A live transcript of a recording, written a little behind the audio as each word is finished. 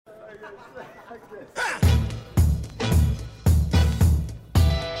Hi,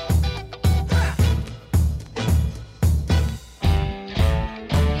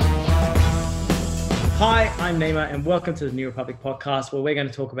 I'm Nima, and welcome to the New Republic podcast, where we're going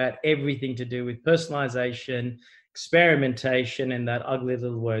to talk about everything to do with personalization, experimentation, and that ugly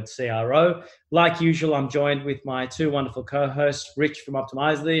little word CRO. Like usual, I'm joined with my two wonderful co-hosts, Rich from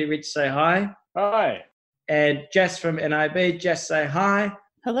Optimizely. Rich, say hi. Hi. And Jess from NIB. Jess, say hi.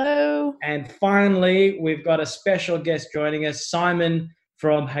 Hello. And finally, we've got a special guest joining us, Simon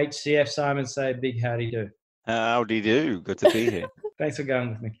from HCF. Simon, say big howdy do. Howdy do. Good to be here. Thanks for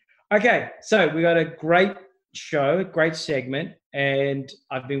going with me. Okay, so we got a great show, great segment, and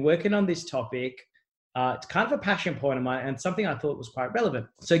I've been working on this topic. It's kind of a passion point of mine and something I thought was quite relevant.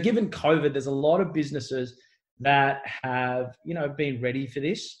 So given COVID, there's a lot of businesses that have, been ready for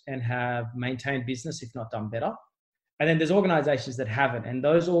this and have maintained business, if not done better. And then there's organizations that haven't. And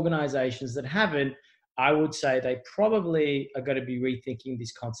those organizations that haven't, I would say they probably are going to be rethinking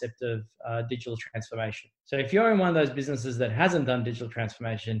this concept of digital transformation. So if you're in one of those businesses that hasn't done digital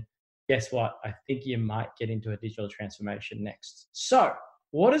transformation, guess what? I think you might get into a digital transformation next. So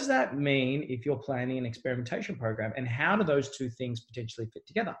what does that mean if you're planning an experimentation program, and how do those two things potentially fit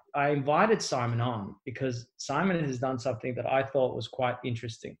together? I invited Simon on because Simon has done something that I thought was quite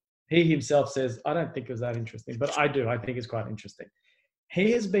interesting. He himself says, I don't think it was that interesting, but I do. I think it's quite interesting.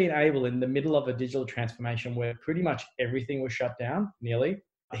 He has been able, in the middle of a digital transformation where pretty much everything was shut down, nearly,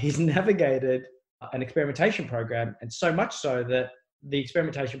 he's navigated an experimentation program, and so much so that the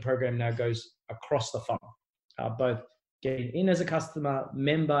experimentation program now goes across the funnel. Both getting in as a customer,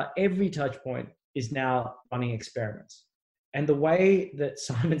 member, every touch point is now running experiments. And the way that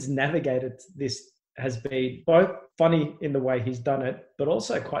Simon's navigated this has been both funny in the way he's done it, but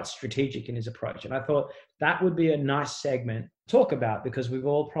also quite strategic in his approach. And I thought that would be a nice segment to talk about, because we've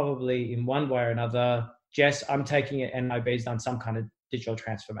all probably in one way or another, Jess, I'm taking it, NIB's done some kind of digital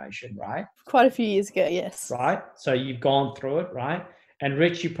transformation, right? Quite a few years ago, yes. Right. So you've gone through it, right? And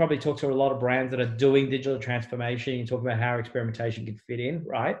Rich, you probably talk to a lot of brands that are doing digital transformation. You talk about how experimentation can fit in,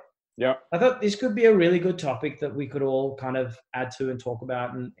 right? Yeah. I thought this could be a really good topic that we could all kind of add to and talk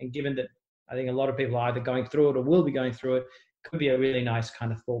about. And given that I think a lot of people are either going through it or will be going through it, could be a really nice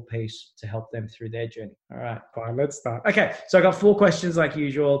kind of thought piece to help them through their journey. All right, fine, let's start. Okay, so I got 4 questions like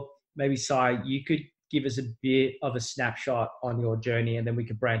usual. Maybe Si, you could give us a bit of a snapshot on your journey, and then we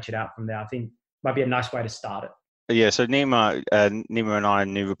could branch it out from there. I think might be a nice way to start it. Yeah, so Nima and I,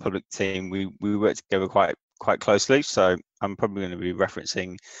 New Republic team, we work together quite closely. So I'm probably going to be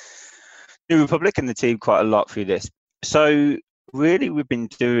referencing New Republic and the team quite a lot through this. So really, we've been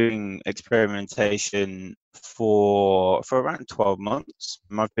doing experimentation for around 12 months.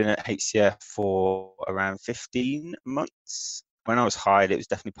 I've been at HCF for around 15 months. When I was hired, it was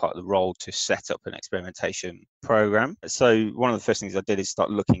definitely part of the role to set up an experimentation program. So one of the first things I did is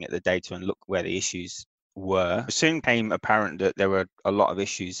start looking at the data and look where the issues were. It soon became apparent that there were a lot of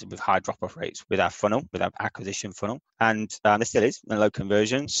issues with high drop-off rates with our funnel, with our acquisition funnel, and there still is a low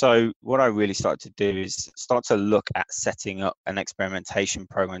conversion. So what I really started to do is start to look at setting up an experimentation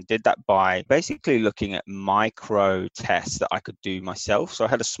program. Did that by basically looking at micro tests that I could do myself. So I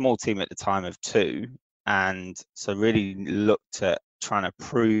had a small team at the time of 2, and so really looked at trying to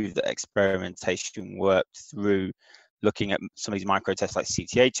prove that experimentation worked through looking at some of these micro tests like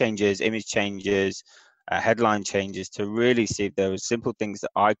CTA changes, image changes, headline changes, to really see if there were simple things that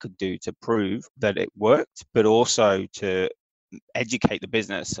I could do to prove that it worked, but also to educate the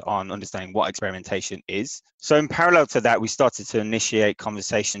business on understanding what experimentation is. So in parallel to that, we started to initiate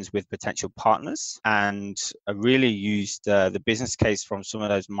conversations with potential partners, and I really used the business case from some of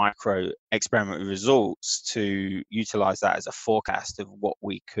those micro experiment results to utilize that as a forecast of what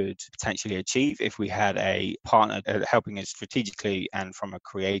we could potentially achieve if we had a partner helping us strategically and from a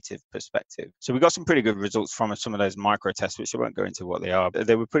creative perspective. So we got some pretty good results from some of those micro tests, which I won't go into what they are, but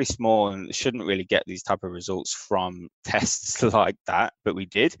they were pretty small and shouldn't really get these type of results from tests like that, but we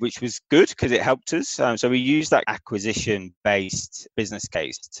did, which was good because it helped us. So we used that acquisition-based business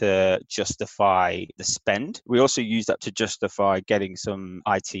case to justify the spend. We also used that to justify getting some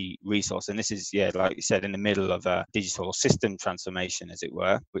IT resource. And this is, like you said, in the middle of a digital system transformation, as it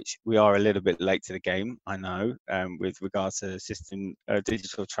were, which we are a little bit late to the game, I know, with regards to system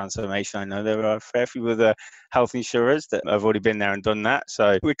digital transformation. I know there are a fair few other health insurers that have already been there and done that.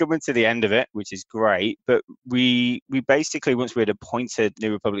 So we're coming to the end of it, which is great. But we basically, once we'd appointed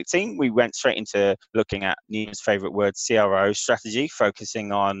New Republic team, we went straight into looking at Nima's favorite word, CRO strategy,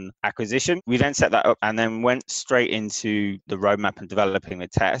 focusing on acquisition. We then set that up and then went straight into the roadmap and developing the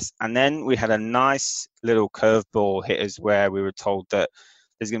test. And then we had a nice little curveball hit us where we were told that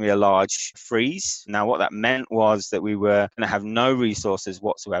there's going to be a large freeze. Now, what that meant was that we were going to have no resources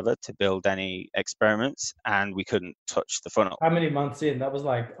whatsoever to build any experiments, and we couldn't touch the funnel. How many months in? That was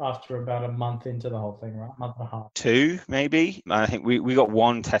like after about a month into the whole thing, right? A month and a half. 2, maybe. I think we got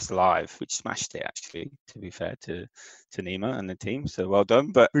one test live, which smashed it, actually, to be fair to Nima and the team. So well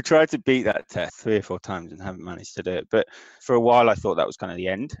done. But we tried to beat that test 3 or 4 times and haven't managed to do it. But for a while, I thought that was kind of the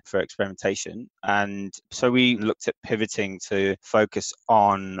end for experimentation. And so we looked at pivoting to focus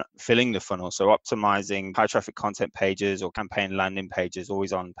on filling the funnel. So optimizing high traffic content pages or campaign landing pages,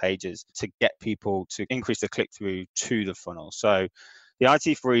 always on pages, to get people to increase the click through to the funnel. So the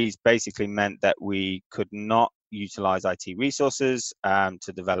IT freeze basically meant that we could not utilize IT resources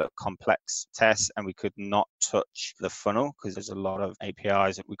to develop complex tests, and we could not touch the funnel because there's a lot of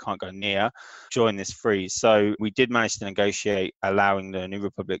APIs that we can't go near during this freeze. So we did manage to negotiate allowing the New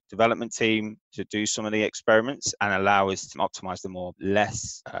Republic development team to do some of the experiments and allow us to optimize the more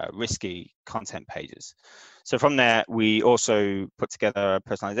less risky content pages. So from there, we also put together a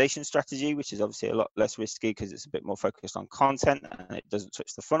personalization strategy, which is obviously a lot less risky because it's a bit more focused on content and it doesn't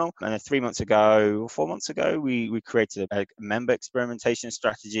touch the funnel. And then 3 months ago or 4 months ago, we created a member experimentation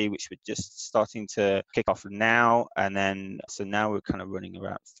strategy, which we're just starting to kick off now. And then, so now we're kind of running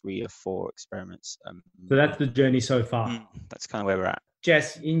around 3 or 4 experiments. So that's the journey so far. That's kind of where we're at.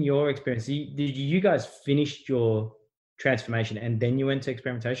 Jess, in your experience, did you guys finish your transformation and then you went to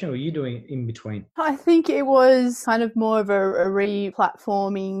experimentation, or were you doing in between? I think it was kind of more of a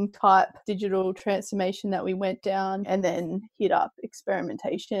re-platforming type digital transformation that we went down and then hit up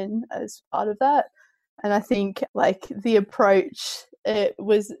experimentation as part of that. And I think like the approach, it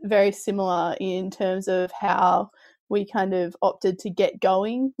was very similar in terms of how we kind of opted to get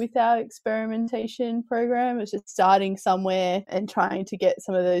going with our experimentation program. It was just starting somewhere and trying to get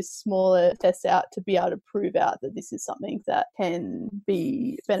some of those smaller tests out to be able to prove out that this is something that can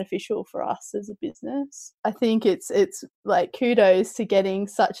be beneficial for us as a business. I think it's like kudos to getting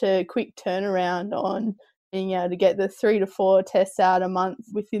such a quick turnaround on being able to get the 3 to 4 tests out a month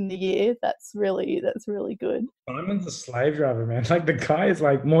within the year. That's really good. Simon's a slave driver, man. Like the guy is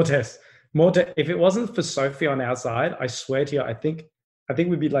like, more tests. If it wasn't for Sophie on our side, I swear to you, I think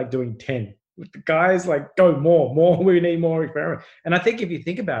we'd be like doing 10. The guys like, go more. We need more experiments. And I think if you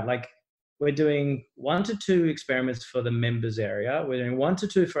think about it, like we're doing 1 to 2 experiments for the members area. We're doing 1 to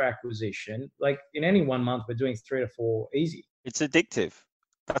 2 for acquisition. Like in any 1 month, we're doing 3 to 4 easy. It's addictive.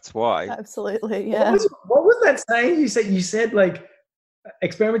 That's why. Absolutely, yeah. What was that saying? You said like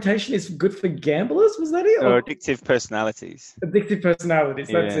experimentation is good for gamblers. Was that it? Or addictive personalities. Addictive personalities.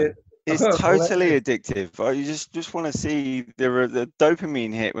 Yeah. That's it. It's totally addictive. You just want to see the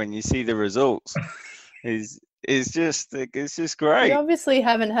dopamine hit when you see the results. It's just great. You obviously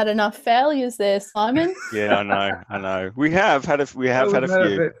haven't had enough failures there, Simon. Yeah, I know. We have had a few.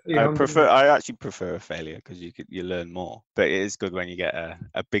 I actually prefer a failure because you learn more. But it is good when you get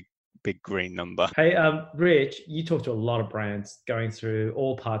a big green number. Hey, Rich, you talk to a lot of brands going through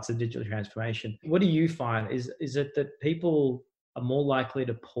all parts of digital transformation. What do you find? Is it that people are more likely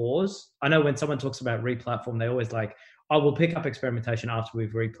to pause? I know when someone talks about re-platform, they always like, I will pick up experimentation after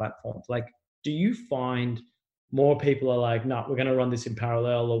we've re-platformed. Like, do you find more people are like, no, we're going to run this in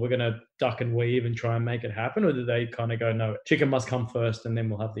parallel, or we're going to duck and weave and try and make it happen? Or do they kind of go, no, chicken must come first and then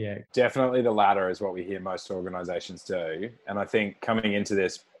we'll have the egg? Definitely the latter is what we hear most organizations do. And I think coming into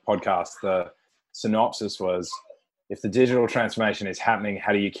this podcast, the synopsis was, if the digital transformation is happening,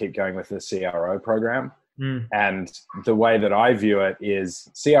 how do you keep going with the CRO program? And the way that I view it is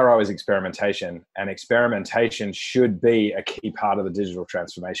CRO is experimentation, and experimentation should be a key part of the digital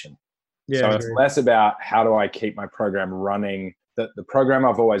transformation. Yeah, so it's less about how do I keep my program running, the program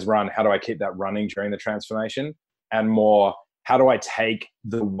I've always run, how do I keep that running during the transformation, and more, how do I take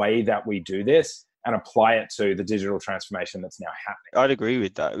the way that we do this and apply it to the digital transformation that's now happening? I'd agree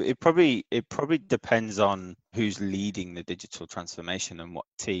with that. It probably depends on who's leading the digital transformation and what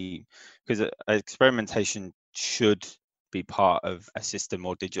team, because experimentation should be part of a system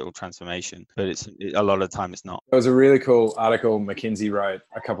or digital transformation, but a lot of the time it's not. There was a really cool article McKinsey wrote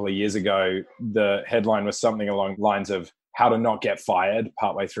a couple of years ago. The headline was something along the lines of how to not get fired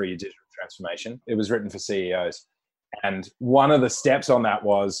partway through your digital transformation. It was written for CEOs. And one of the steps on that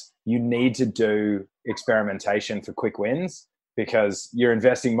was you need to do experimentation for quick wins, because you're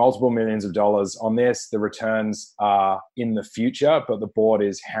investing multiple millions of dollars on this. The returns are in the future, but the board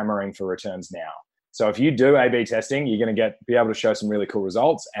is hammering for returns now. So if you do A/B testing, you're going to be able to show some really cool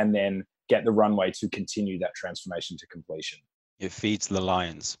results and then get the runway to continue that transformation to completion. It feeds the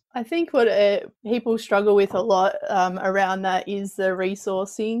lions. I think what people struggle with a lot around that is the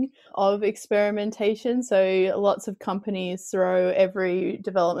resourcing of experimentation. So lots of companies throw every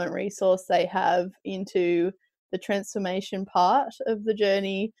development resource they have into the transformation part of the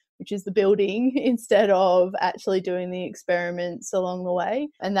journey, which is the building, instead of actually doing the experiments along the way.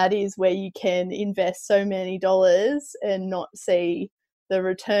 And that is where you can invest so many dollars and not see the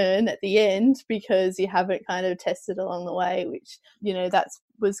return at the end because you haven't kind of tested along the way, which, you know, that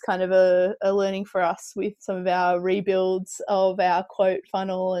was kind of a learning for us with some of our rebuilds of our quote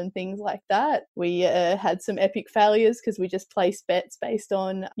funnel and things like that. We had some epic failures because we just placed bets based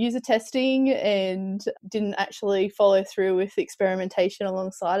on user testing and didn't actually follow through with experimentation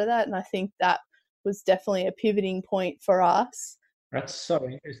alongside of that. And I think that was definitely a pivoting point for us. That's so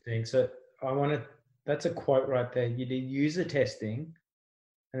interesting. So that's a quote right there. You did user testing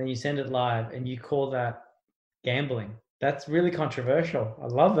and then you send it live and you call that gambling. That's really controversial. I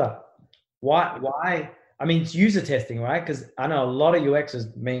love that. Why? I mean, it's user testing, right? Because I know a lot of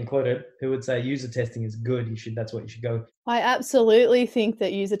UXers, me included, who would say user testing is good. That's what you should go. I absolutely think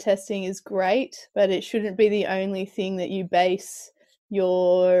that user testing is great, but it shouldn't be the only thing that you base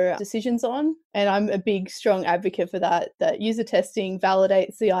your decisions on. And I'm a big, strong advocate for that user testing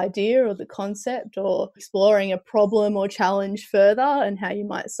validates the idea or the concept or exploring a problem or challenge further and how you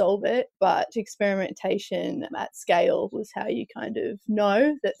might solve it. But experimentation at scale was how you kind of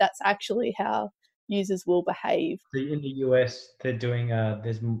know that that's actually how users will behave. In the US, they're doing,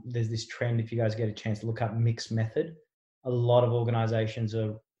 there's this trend, if you guys get a chance to look up mixed method. A lot of organizations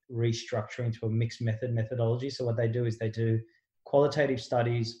are restructuring to a mixed method methodology. So what they do is they do qualitative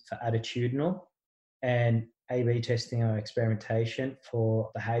studies for attitudinal and A/B testing or experimentation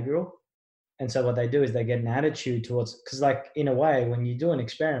for behavioral. And so what they do is they get an attitude towards, because like in a way, when you do an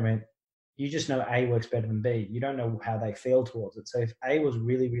experiment, you just know A works better than B. You don't know how they feel towards it. So if A was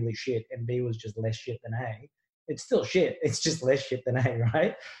really, really shit and B was just less shit than A, it's still shit. It's just less shit than A,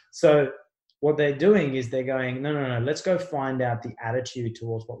 right? So what they're doing is they're going, no, let's go find out the attitude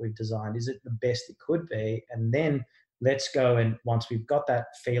towards what we've designed. Is it the best it could be? And then let's go, and once we've got that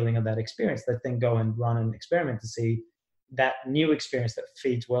feeling of that experience, let's then go and run an experiment to see that new experience that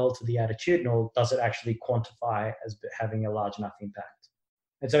feeds well to the attitudinal, does it actually quantify as having a large enough impact?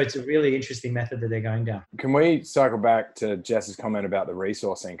 And so it's a really interesting method that they're going down. Can we cycle back to Jess's comment about the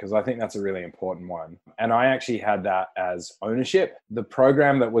resourcing? Because I think that's a really important one. And I actually had that as ownership. The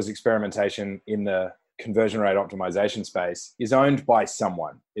program that was experimentation in the conversion rate optimization space is owned by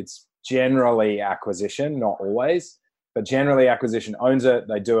someone. It's generally acquisition, not always. But generally acquisition owns it.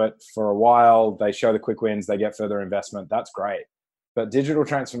 They do it for a while. They show the quick wins. They get further investment. That's great. But digital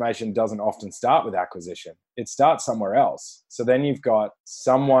transformation doesn't often start with acquisition. It starts somewhere else. So then you've got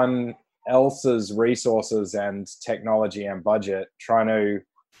someone else's resources and technology and budget trying to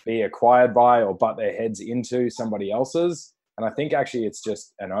be acquired by or butt their heads into somebody else's. And I think actually it's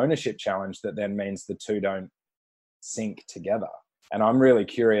just an ownership challenge that then means the two don't sync together. And I'm really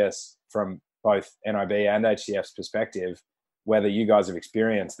curious from both NIB and HCF's perspective, whether you guys have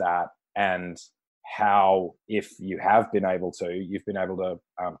experienced that and how, if you have been able to, you've been able to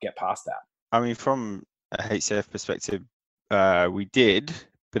get past that. I mean, from a HCF perspective, we did,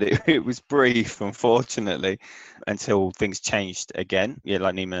 but it was brief, unfortunately, until things changed again. Yeah,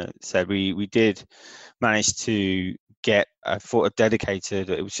 like Nima said, we did manage to get a dedicated,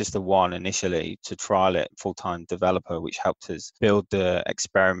 it was just the one initially, to trial it, full-time developer, which helped us build the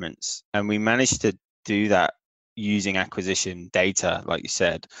experiments. And we managed to do that using acquisition data, like you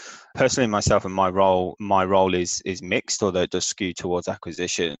said. Personally, myself and my role is mixed, although it does skew towards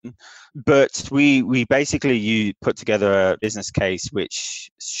acquisition. But we basically put together a business case which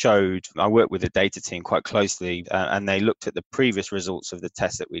showed, I worked with the data team quite closely, and they looked at the previous results of the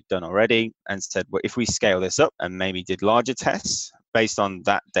tests that we'd done already and said, well, if we scale this up and maybe did larger tests, based on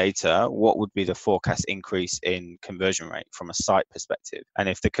that data, what would be the forecast increase in conversion rate from a site perspective? And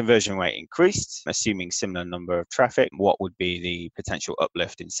if the conversion rate increased, assuming similar number of traffic, what would be the potential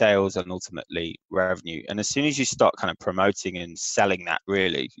uplift in sales and ultimately revenue? And as soon as you start kind of promoting and selling that,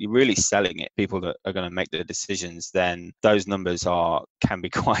 you're really selling it, people that are going to make the decisions, then those numbers can be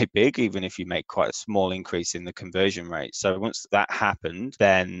quite big, even if you make quite a small increase in the conversion rate. So once that happened,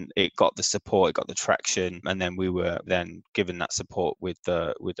 then it got the support, it got the traction, and then we were then given that support with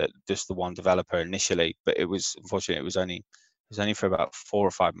just the one developer initially. But it was, unfortunately, it was only for about 4 or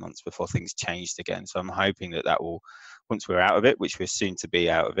 5 months before things changed again. So I'm hoping that will, once we're out of it, which we're soon to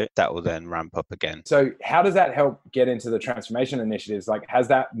be out of it, that will then ramp up again. So how does that help get into the transformation initiatives? Like, has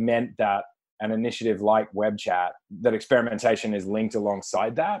that meant that an initiative like web chat, that experimentation is linked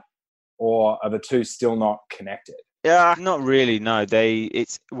alongside that, or are the two still not connected? Yeah, not really. No,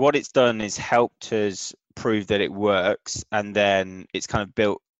 it's what it's done is helped us prove that it works, and then it's kind of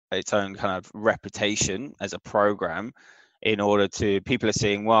built its own kind of reputation as a program in order to people are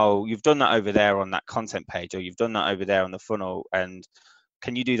seeing, well, you've done that over there on that content page, or you've done that over there on the funnel, and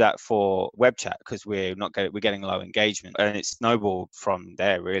can you do that for web chat, because we're getting low engagement, and it's snowballed from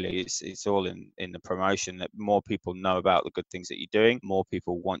there. Really, it's all in the promotion that more people know about the good things that you're doing, more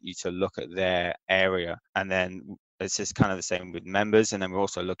people want you to look at their area, and then it's just kind of the same with members. And then we're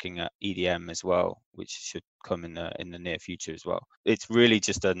also looking at EDM as well, which should come in the near future as well. It's really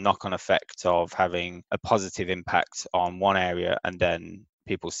just a knock-on effect of having a positive impact on one area and then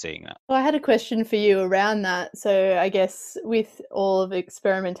people seeing that. Well, I had a question for you around that. So I guess with all of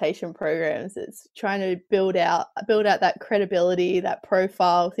experimentation programs, it's trying to build out that credibility, that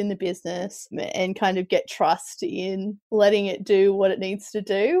profile within the business, and kind of get trust in letting it do what it needs to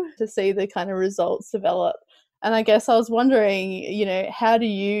do to see the kind of results develop. And I guess I was wondering, how do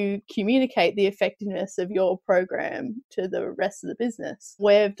you communicate the effectiveness of your program to the rest of the business?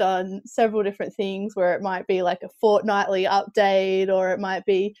 We've done several different things where it might be like a fortnightly update, or it might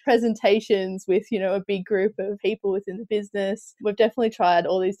be presentations with, a big group of people within the business. We've definitely tried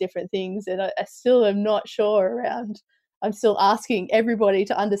all these different things, and I still am not sure around. I'm still asking everybody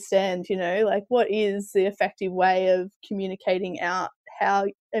to understand, what is the effective way of communicating out how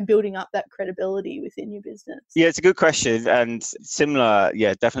and building up that credibility within your business? Yeah, it's a good question, and similar.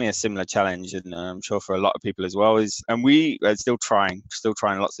 Yeah, definitely a similar challenge, and I'm sure for a lot of people as well. And we are still trying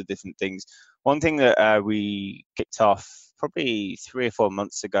lots of different things. One thing that we kicked off probably 3 or 4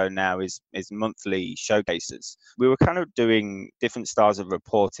 months ago now is monthly showcases. We were kind of doing different styles of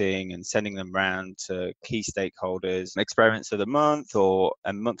reporting and sending them around to key stakeholders, experiments of the month, or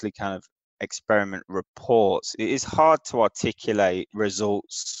a monthly kind of experiment reports. It is hard to articulate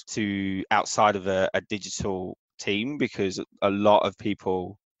results to outside of a digital team, because a lot of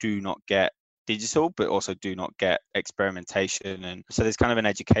people do not get digital, but also do not get experimentation. And so there's kind of an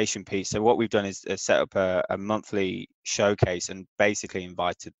education piece. So what we've done is set up a monthly showcase and basically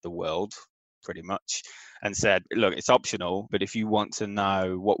invited the world pretty much and said, look, it's optional, but if you want to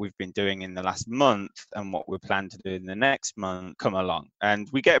know what we've been doing in the last month and what we plan to do in the next month, come along. And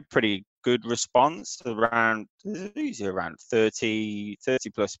we get a pretty good response, usually around 30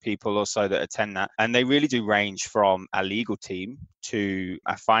 plus people or so that attend that. And they really do range from our legal team to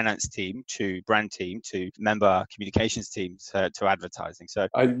our finance team to brand team to member communications team to advertising. So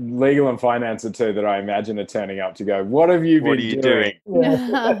legal and finance are two that I imagine are turning up to go, what have you been doing?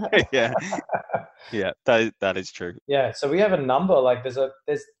 Yeah. Yeah, that is true. Yeah, so we have a number, like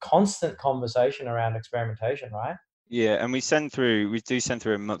there's constant conversation around experimentation, right? Yeah, and we do send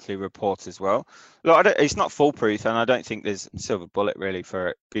through a monthly report as well. Look, it's not foolproof, and I don't think there's a silver bullet really for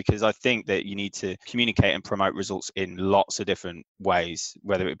it, because I think that you need to communicate and promote results in lots of different ways,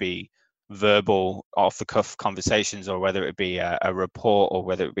 whether it be verbal, off-the-cuff conversations, or whether it be a report, or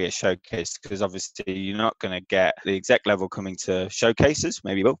whether it be a showcase, because obviously you're not going to get the exec level coming to showcases.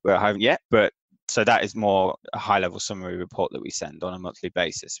 Maybe you will, but I haven't yet. But so that is more a high-level summary report that we send on a monthly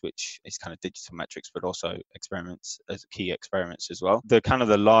basis, which is kind of digital metrics, but also experiments as key experiments as well. The kind of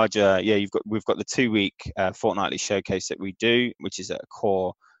the larger, we've got the 2-week fortnightly showcase that we do, which is a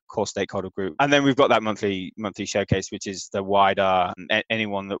core stakeholder group, and then we've got that monthly showcase, which is the wider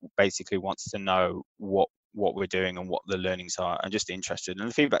anyone that basically wants to know what we're doing and what the learnings are, and just interested. And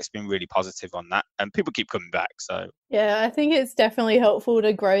the feedback's been really positive on that, and people keep coming back. So yeah, I think it's definitely helpful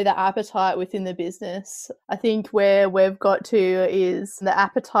to grow the appetite within the business. I think where we've got to is the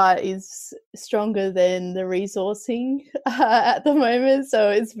appetite is stronger than the resourcing at the moment. So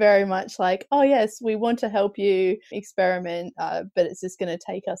it's very much like, oh yes, we want to help you experiment, but it's just going to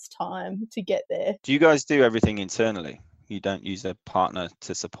take us time to get there. Do you guys do everything internally? You don't use a partner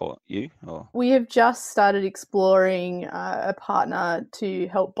to support you? Or we have just started exploring a partner to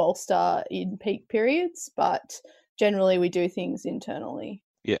help bolster in peak periods, but generally we do things internally.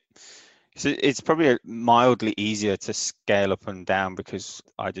 Yeah. So it's probably mildly easier to scale up and down, because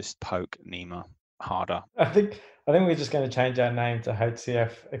I just poke Nima harder. I think we're just going to change our name to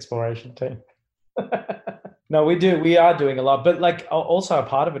HCF Exploration Team. No, we are doing a lot, but like also a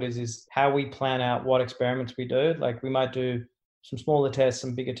part of it is how we plan out what experiments we do. Like we might do some smaller tests,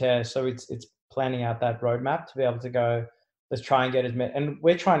 some bigger tests. So it's planning out that roadmap to be able to go, let's try and get as many, and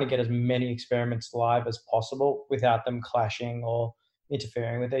we're trying to get as many experiments live as possible without them clashing or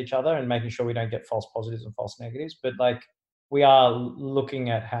interfering with each other, and making sure we don't get false positives and false negatives. But like we are looking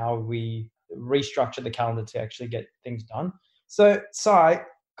at how we restructure the calendar to actually get things done. So, Si,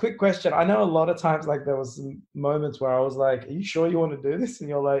 quick question. I know a lot of times, like there was some moments where I was like, are you sure you want to do this? And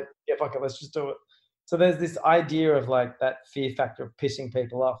you're like, yeah, fuck it, let's just do it. So there's this idea of like that fear factor of pissing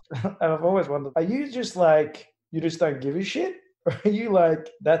people off. And I've always wondered, are you just like, you just don't give a shit? Or are you like,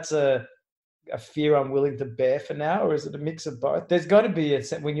 that's a fear I'm willing to bear for now? Or is it a mix of both? There's got to be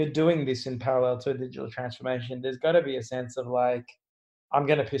when you're doing this in parallel to a digital transformation, there's got to be a sense of like, I'm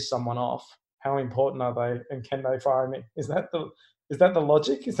going to piss someone off. How important are they? And can they fire me? Is that the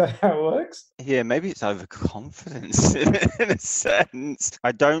logic? Is that how it works? Yeah, maybe it's overconfidence in a sense.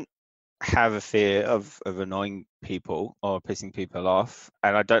 I don't have a fear of annoying people or pissing people off.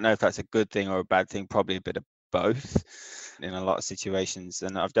 And I don't know if that's a good thing or a bad thing, probably a bit of both in a lot of situations.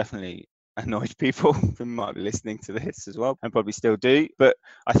 And I've definitely annoyed people who might be listening to this as well, and probably still do. But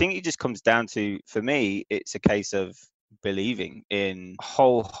I think it just comes down to, for me, it's a case of believing in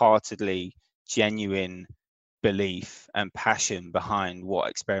wholeheartedly genuine belief and passion behind what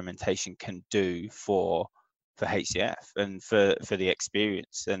experimentation can do for HCF and for the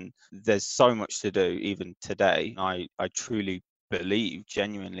experience. And there's so much to do even today. I truly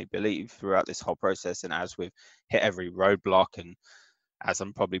genuinely believe throughout this whole process, and as we've hit every roadblock and as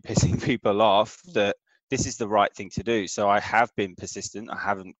I'm probably pissing people off, that this is the right thing to do. So I have been persistent. I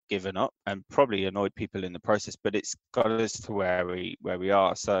haven't given up, and probably annoyed people in the process, but it's got us to where we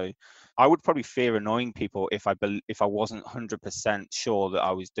are. So I would probably fear annoying people if I wasn't 100% sure that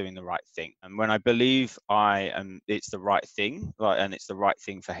I was doing the right thing. And when I believe it's the right thing, and it's the right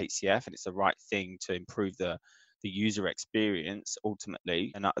thing for HCF, and it's the right thing to improve the user experience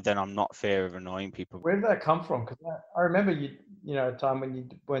ultimately, and then I'm not fear of annoying people. Where did that come from? Because I remember a time when you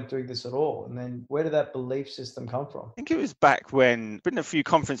weren't doing this at all, and then where did that belief system come from? I think it was back when been a few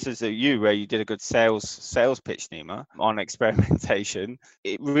conferences at you where you did a good sales pitch, Nima, on experimentation.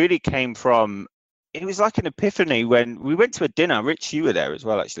 It really came from, it was like an epiphany when we went to a dinner. Rich, you were there as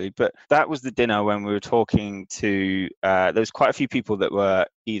well, actually, but that was the dinner when we were talking to, there was quite a few people that were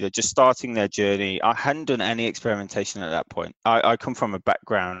either just starting their journey. I hadn't done any experimentation at that point. I come from a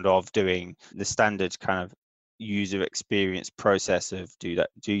background of doing the standard kind of user experience process of do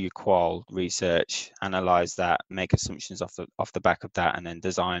your qual research, analyze that, make assumptions off the back of that, and then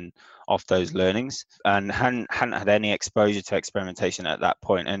design off those learnings, and hadn't had any exposure to experimentation at that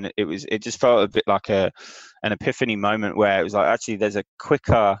point. And it just felt a bit like an epiphany moment where it was like, actually there's a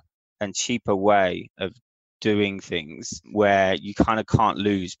quicker and cheaper way of doing things where you kind of can't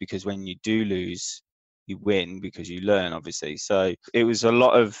lose, because when you do lose, you win because you learn, obviously. So it was a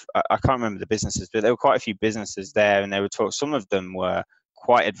lot of, I can't remember the businesses, but there were quite a few businesses there, and they were some of them were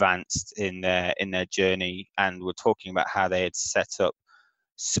quite advanced in their journey, and were talking about how they had set up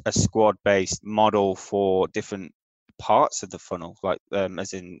a squad-based model for different parts of the funnel, like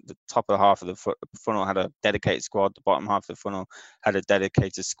as in the top of half of the funnel had a dedicated squad, the bottom half of the funnel had a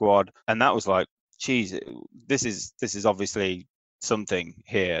dedicated squad, and that was like, geez, this is obviously something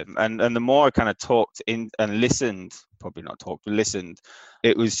here. And the more I kind of talked in and listened, listened,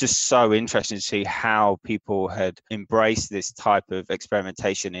 it was just so interesting to see how people had embraced this type of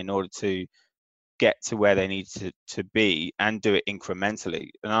experimentation in order to get to where they need to be, and do it incrementally.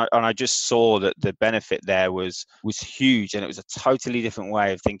 And I just saw that the benefit there was huge, and it was a totally different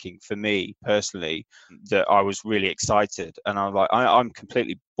way of thinking for me personally, that I was really excited. And I'm like, I'm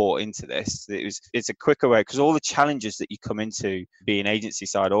completely bought into this. It's a quicker way, because all the challenges that you come into, being agency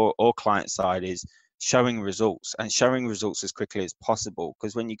side or client side, is showing results as quickly as possible.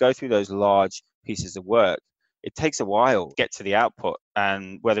 Because when you go through those large pieces of work, it takes a while to get to the output,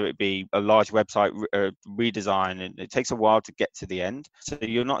 and whether it be a large website redesign, and it takes a while to get to the end. So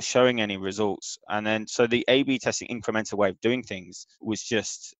you're not showing any results. And then, so the A/B testing incremental way of doing things was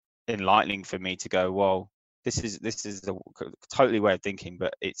just enlightening for me to go, well, this is a totally way of thinking,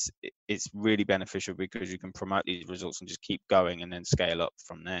 but it's really beneficial, because you can promote these results and just keep going and then scale up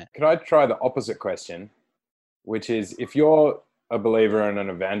from there. Could I try the opposite question, which is, if you're a believer and an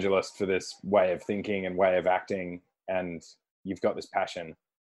evangelist for this way of thinking and way of acting, and you've got this passion,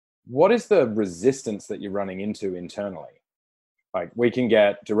 what is the resistance that you're running into internally? Like, we can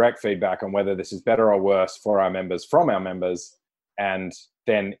get direct feedback on whether this is better or worse for our members from our members, and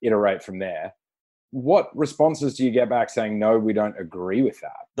then iterate from there. What responses do you get back saying, no, we don't agree with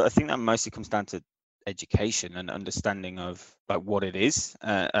that? I think that mostly comes down to education and understanding of like what it is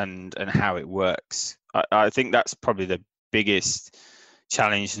and how it works. I think that's probably the biggest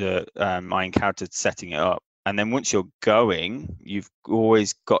challenge that I encountered setting it up. And then once you're going, you've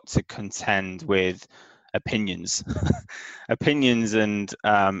always got to contend with opinions and brand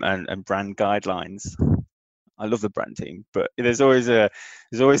guidelines. I love the brand team, but there's always a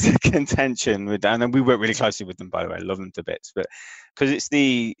contention with, and then we work really closely with them, by the way. I love them to bits, but because it's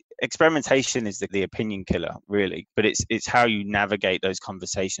experimentation is the opinion killer, really, but it's how you navigate those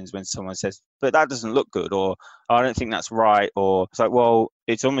conversations when someone says, but that doesn't look good, or I don't think that's right, or it's like, well,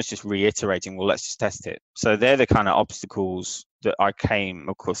 it's almost just reiterating, well, let's just test it. So they're the kind of obstacles that I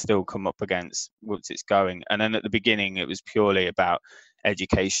of course, still come up against once it's going. And then at the beginning, it was purely about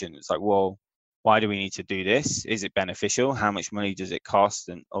education. It's like, well, why do we need to do this? Is it beneficial? How much money does it cost?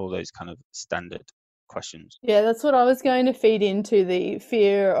 And all those kind of standard questions. Yeah, that's what I was going to feed into, the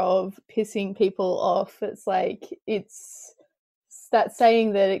fear of pissing people off. It's like, it's that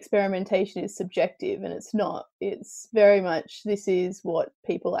saying that experimentation is subjective, and it's not. It's very much, this is what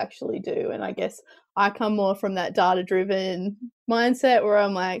people actually do. And I guess I come more from that data-driven mindset where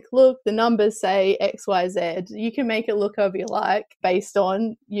I'm like, look, the numbers say X, Y, Z. You can make it look however you like based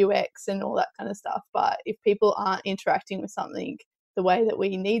on UX and all that kind of stuff. But if people aren't interacting with something the way that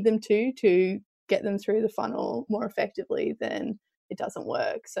we need them to get them through the funnel more effectively, then it doesn't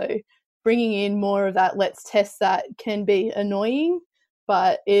work. So bringing in more of that, let's test that, can be annoying,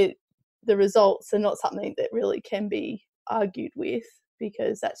 but the results are not something that really can be argued with,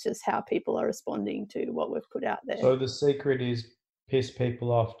 because that's just how people are responding to what we've put out there. So the secret is piss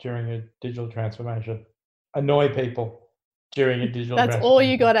people off during a digital transformation. Annoy people during a digital That's transformation. all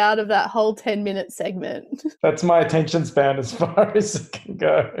you got out of that whole 10-minute segment. That's my attention span as far as it can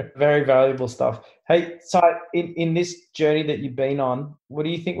go. Very valuable stuff. Hey, so in this journey that you've been on, what do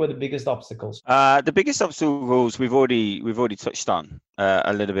you think were the biggest obstacles? The biggest obstacles we've already touched on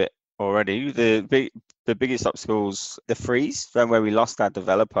a little bit already. The biggest obstacles, the freeze, then where we lost our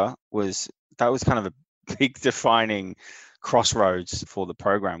developer, was kind of a big defining crossroads for the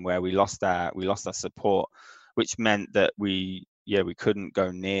program, where we lost our support, which meant that we couldn't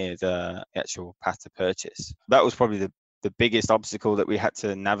go near the actual path to purchase. That was probably the biggest obstacle that we had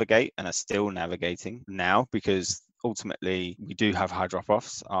to navigate, and are still navigating now, because ultimately we do have high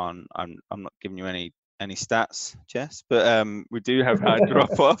drop-offs on. I'm not giving you any stats, Jess, but we do have high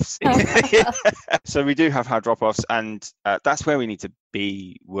drop-offs. So we do have high drop-offs, and that's where we need to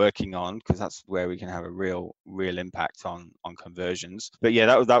be working on, because that's where we can have a real impact on conversions. But yeah,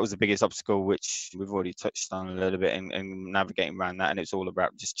 that was the biggest obstacle, which we've already touched on a little bit in navigating around that. And it's all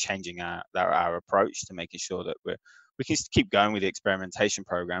about just changing our approach to making sure that we can keep going with the experimentation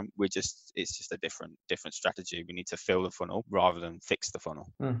program. It's just a different strategy. We need to fill the funnel rather than fix the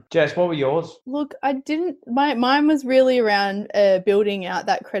funnel. Jess, what were yours? Look, mine was really around building out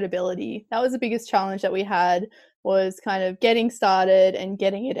that credibility. That was the biggest challenge that we had, was kind of getting started and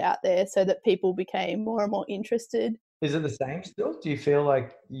getting it out there so that people became more and more interested. Is it the same still? Do you feel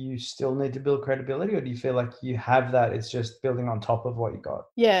like you still need to build credibility, or do you feel like you have that, it's just building on top of what you got?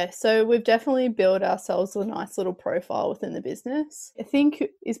 Yeah, so we've definitely built ourselves a nice little profile within the business. I think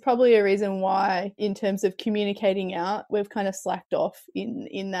is probably a reason why, in terms of communicating out, we've kind of slacked off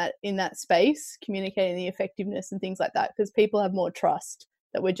in that space, communicating the effectiveness and things like that, because people have more trust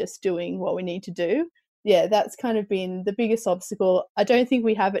that we're just doing what we need to do. Yeah, that's kind of been the biggest obstacle. I don't think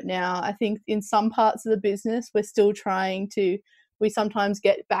we have it now. I think in some parts of the business, we're still we sometimes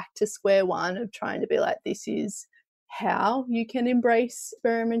get back to square one of trying to be like, this is how you can embrace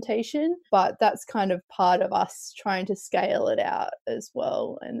experimentation. But that's kind of part of us trying to scale it out as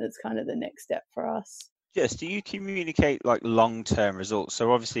well. And it's kind of the next step for us. Yes, do you communicate like long-term results?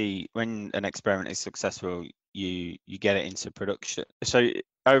 So obviously when an experiment is successful, you get it into production. So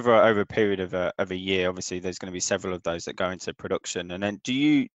over a period of a year, obviously there's going to be several of those that go into production. And then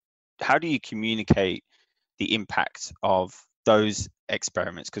how do you communicate the impact of those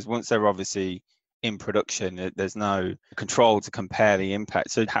experiments? Because once they're obviously in production, there's no control to compare the impact.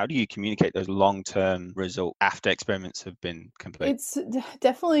 So how do you communicate those long-term results after experiments have been completed? It's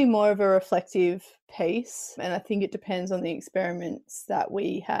definitely more of a reflective piece. And I think it depends on the experiments that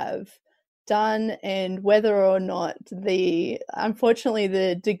we have done and whether or not unfortunately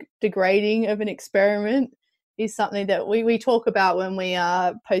the degrading of an experiment is something that we talk about when we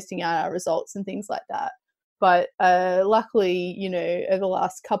are posting out our results and things like that. But luckily, over the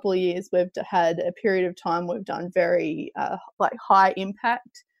last couple of years, we've had a period of time we've done very high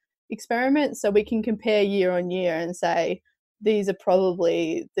impact experiments, so we can compare year on year and say, these are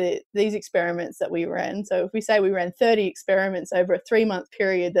probably these experiments that we ran. So if we say we ran 30 experiments over a 3-month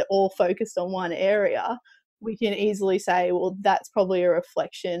period that all focused on one area, we can easily say, well, that's probably a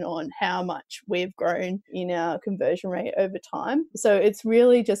reflection on how much we've grown in our conversion rate over time. So it's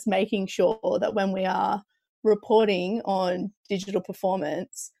really just making sure that when we are reporting on digital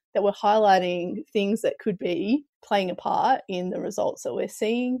performance, that we're highlighting things that could be playing a part in the results that we're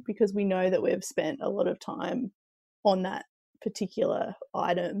seeing, because we know that we've spent a lot of time on that particular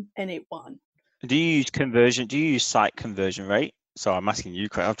item and it won. Do you use site conversion rate So I'm asking you,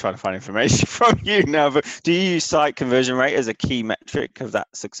 Craig. I'm trying to find information from you now. But do you use site conversion rate as a key metric of that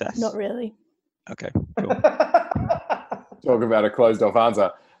success? Not really. Okay, cool. Talk about a closed off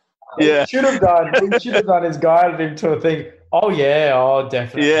answer. Yeah. Should have done is guided him to a thing. Oh yeah, oh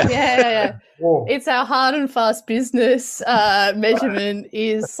definitely. Yeah. Oh. It's our hard and fast business measurement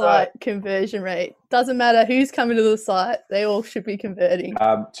is site conversion rate. Doesn't matter who's coming to the site, they all should be converting.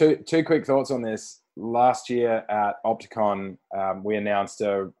 Two quick thoughts on this. Last year at Opticon, we announced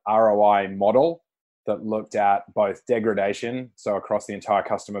a ROI model that looked at both degradation, so across the entire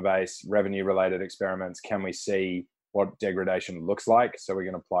customer base, revenue-related experiments, can we see what degradation looks like? So we're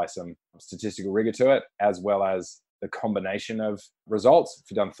going to apply some statistical rigor to it, as well as the combination of results.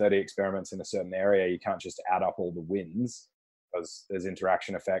 If you've done 30 experiments in a certain area, you can't just add up all the wins because there's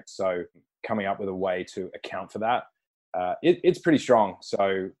interaction effects. So coming up with a way to account for that. It's pretty strong.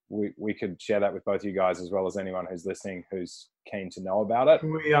 So we could share that with both you guys as well as anyone who's listening who's keen to know about it.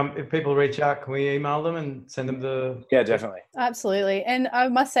 Can we, if people reach out, can we email them and send them the... Yeah, definitely. Absolutely. And I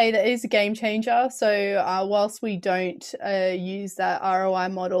must say that it is a game changer. So whilst we don't use that ROI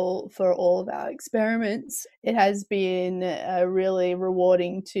model for all of our experiments, it has been really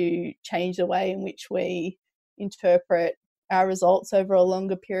rewarding to change the way in which we interpret our results over a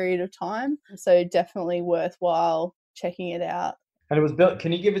longer period of time. So definitely worthwhile checking it out. And it was built.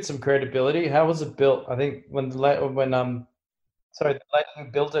 Can you give it some credibility? How was it built? I think the lady who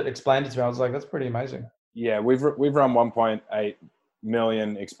built it explained it to me. I was like, that's pretty amazing. Yeah, we've run 1.8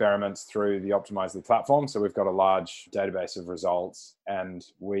 million experiments through the Optimizely platform. So we've got a large database of results, and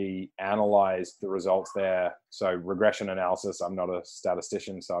we analyzed the results there. So regression analysis. I'm not a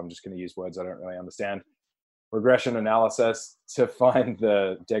statistician, so I'm just going to use words I don't really understand. Regression analysis to find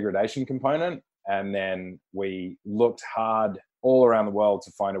the degradation component. And then we looked hard all around the world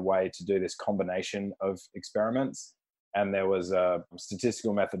to find a way to do this combination of experiments. And there was a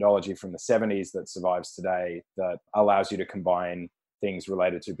statistical methodology from the 70s that survives today that allows you to combine things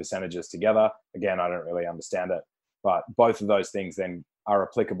related to percentages together. Again, I don't really understand it, but both of those things then are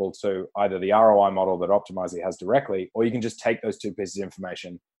applicable to either the ROI model that Optimizely has directly, or you can just take those two pieces of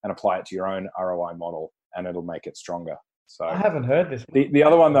information and apply it to your own ROI model, and it'll make it stronger. So I haven't heard this. The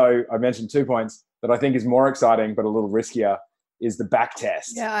other one, though, I mentioned 2 points that I think is more exciting but a little riskier is the back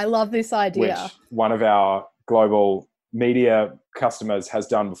test. Yeah, I love this idea. Which one of our global media customers has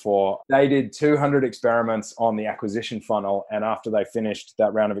done before. They did 200 experiments on the acquisition funnel, and after they finished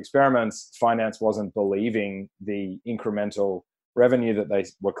that round of experiments, finance wasn't believing the incremental revenue that they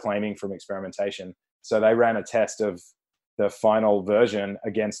were claiming from experimentation. So they ran a test of the final version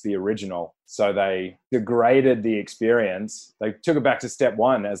against the original. So they degraded the experience. They took it back to step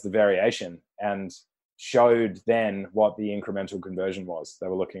one as the variation and showed then what the incremental conversion was. They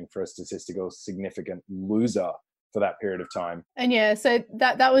were looking for a statistical significant loser for that period of time. And yeah, so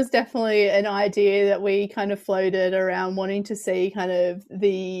that was definitely an idea that we kind of floated around, wanting to see kind of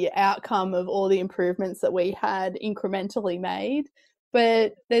the outcome of all the improvements that we had incrementally made.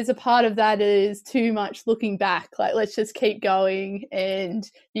 But there's a part of that is too much looking back. Like, let's just keep going, and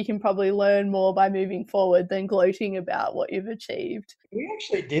you can probably learn more by moving forward than gloating about what you've achieved. We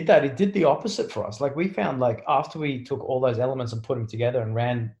actually did that. It did the opposite for us. Like, we found, like, after we took all those elements and put them together and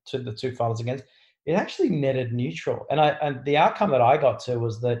ran to the two funnels against, it actually netted neutral. And the outcome that I got to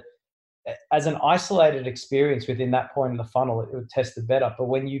was that as an isolated experience within that point in the funnel, it would tested better. But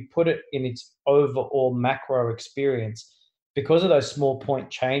when you put it in its overall macro experience, because of those small point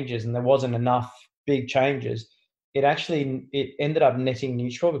changes, and there wasn't enough big changes, it ended up netting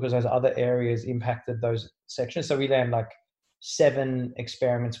neutral because those other areas impacted those sections. So we ran like 7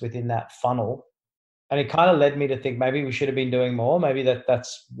 experiments within that funnel. And it kind of led me to think maybe we should have been doing more. Maybe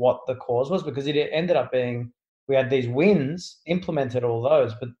that's what the cause was, because it ended up being, we had these wins, implemented all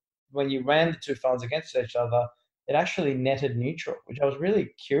those, but when you ran the two funnels against each other, it actually netted neutral, which I was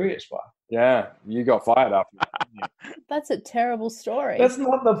really curious by. Yeah, you got fired up. That's a terrible story. That's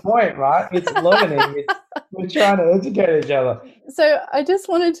not the point, right? It's learning. We're trying to educate each other. So I just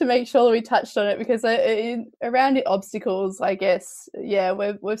wanted to make sure that we touched on it, because around the obstacles, I guess, yeah,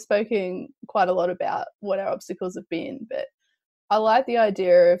 we've spoken quite a lot about what our obstacles have been, but I like the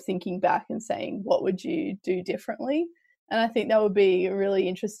idea of thinking back and saying, what would you do differently? And I think that would be a really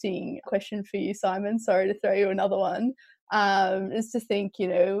interesting question for you, Simon. Sorry to throw you another one. Is to think,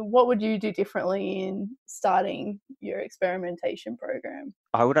 what would you do differently in starting your experimentation program?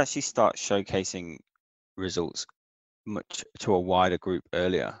 I would actually start showcasing results much to a wider group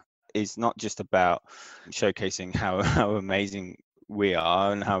earlier. It's not just about showcasing how amazing we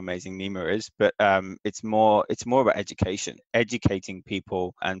are and how amazing NEMA is, but it's more about educating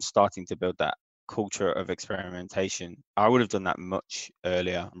people and starting to build that culture of experimentation. I would have done that much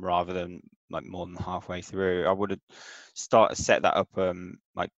earlier rather than like more than halfway through. I would have set that up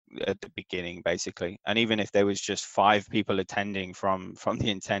like at the beginning, basically. And even if there was just 5 people attending from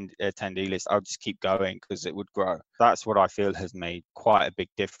the attendee list, I'll just keep going because it would grow. That's what I feel has made quite a big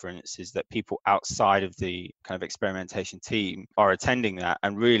difference, is that people outside of the kind of experimentation team are attending that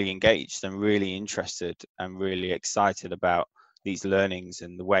and really engaged and really interested and really excited about these learnings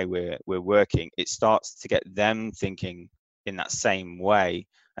and the way we're working. It starts to get them thinking in that same way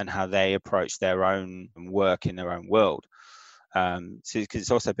and how they approach their own work in their own world. So because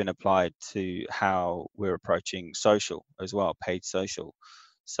it's also been applied to how we're approaching social as well, paid social.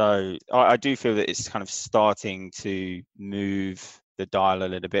 So I do feel that it's kind of starting to move the dial a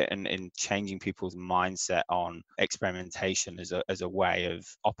little bit and changing people's mindset on experimentation as a way of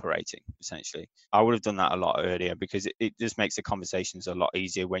operating, essentially. I would have done that a lot earlier because it just makes the conversations a lot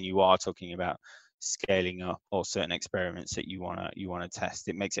easier when you are talking about scaling up or certain experiments that you want to test.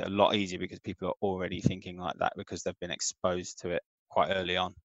 It makes it a lot easier because people are already thinking like that because they've been exposed to it quite early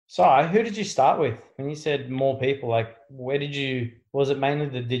on. So who did you start with when you said more people? Like, was it mainly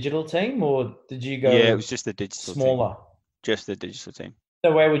the digital team, or did you go? Yeah, it was just the digital smaller team. Just the digital team.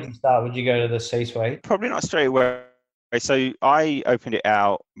 So where would you start? Would you go to the C-suite? Probably not straight away. So I opened it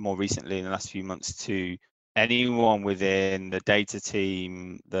out more recently in the last few months to anyone within the data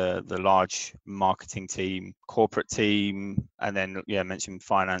team, the large marketing team, corporate team, and then I mentioned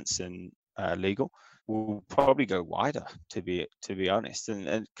finance and legal. We'll probably go wider, to be honest,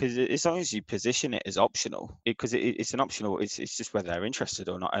 and because as long as you position it as optional, because it's an optional, it's just whether they're interested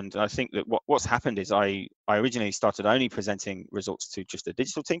or not. And I think that what's happened is I originally started only presenting results to just the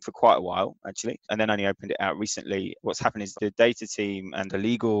digital team for quite a while, actually, and then only opened it out recently. What's happened is the data team and the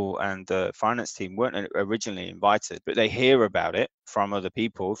legal and the finance team weren't originally invited, but they hear about it from other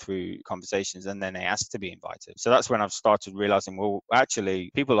people through conversations, and then they ask to be invited. So that's when I've started realizing, well,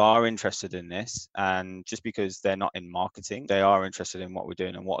 actually, people are interested in this, and just because they're not in marketing, they are interested in what we're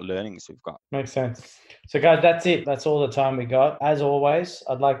doing and what learnings we've got. Makes sense. So guys, that's it. That's all the time we got. As always,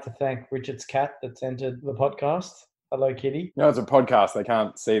 I'd like to thank Richard's cat that's entered the podcast. Hello, kitty. No, it's a podcast. They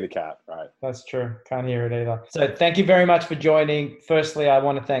can't see the cat, right? That's true. Can't hear it either. So thank you very much for joining. Firstly, I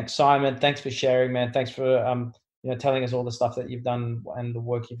want to thank Simon. Thanks for sharing, man. Thanks for telling us all the stuff that you've done and the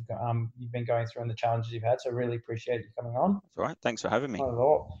work you've been going through and the challenges you've had. So really appreciate you coming on. That's all right. Thanks for having me. Not at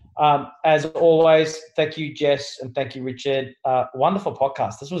all. As always, thank you, Jess, and thank you, Richard. Wonderful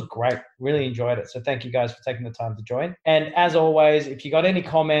podcast. This was great. Really enjoyed it. So thank you guys for taking the time to join. And as always, if you got any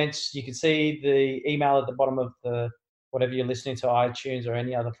comments, you can see the email at the bottom of whatever you're listening to, iTunes or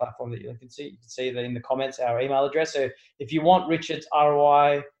any other platform that you can see. You can see that in the comments, our email address. So if you want Richard's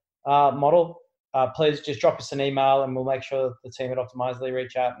ROI model, please just drop us an email and we'll make sure the team at Optimizely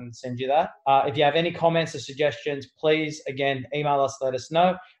reach out and send you that. If you have any comments or suggestions, please, again, email us, let us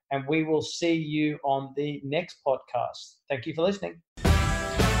know, and we will see you on the next podcast. Thank you for listening.